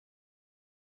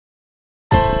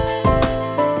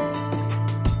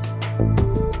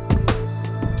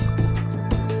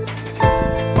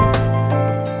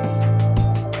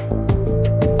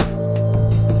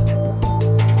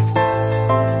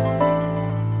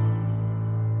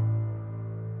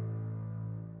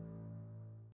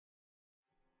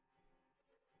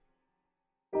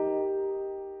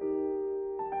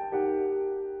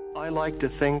like to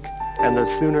think, and the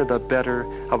sooner the better,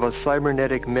 of a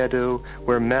cybernetic meadow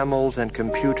where mammals and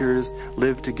computers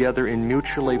live together in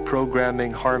mutually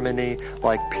programming harmony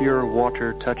like pure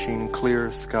water touching clear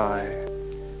sky.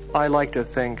 I like to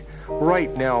think,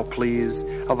 right now please,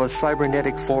 of a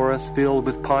cybernetic forest filled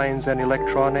with pines and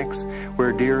electronics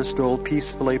where deer stroll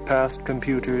peacefully past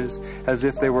computers as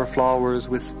if they were flowers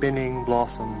with spinning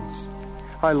blossoms.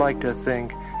 I like to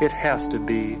think, it has to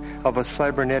be, of a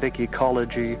cybernetic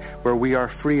ecology where we are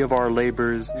free of our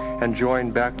labors and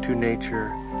joined back to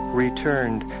nature,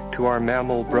 returned to our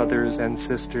mammal brothers and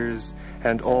sisters,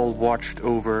 and all watched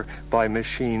over by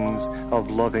machines of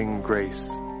loving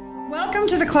grace. Welcome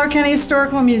to the Clark County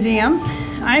Historical Museum.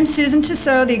 I'm Susan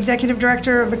Tissot, the Executive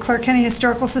Director of the Clark County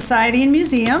Historical Society and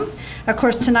Museum. Of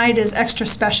course, tonight is extra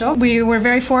special. We were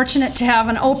very fortunate to have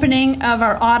an opening of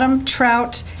our Autumn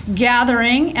Trout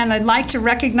Gathering, and I'd like to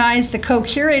recognize the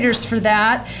co-curators for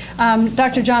that.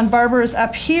 Dr. John Barber is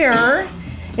up here.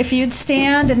 If you'd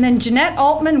stand, and then Jeanette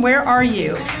Altman, where are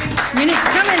you? You need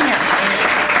to come in here.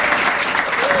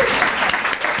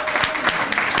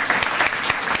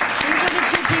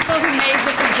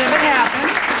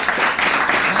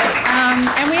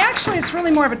 And we actually, it's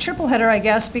really more of a triple header, I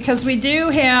guess, because we do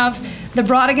have the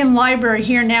Brautigan Library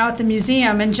here now at the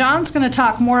museum, and John's going to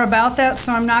talk more about that,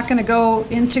 so I'm not going to go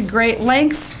into great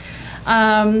lengths.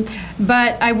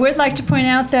 But I would like to point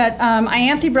out that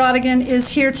Ianthe Brautigan is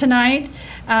here tonight,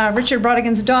 Richard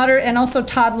Brautigan's daughter, and also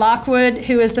Todd Lockwood,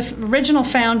 who is the original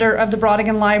founder of the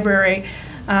Brautigan Library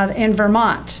in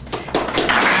Vermont.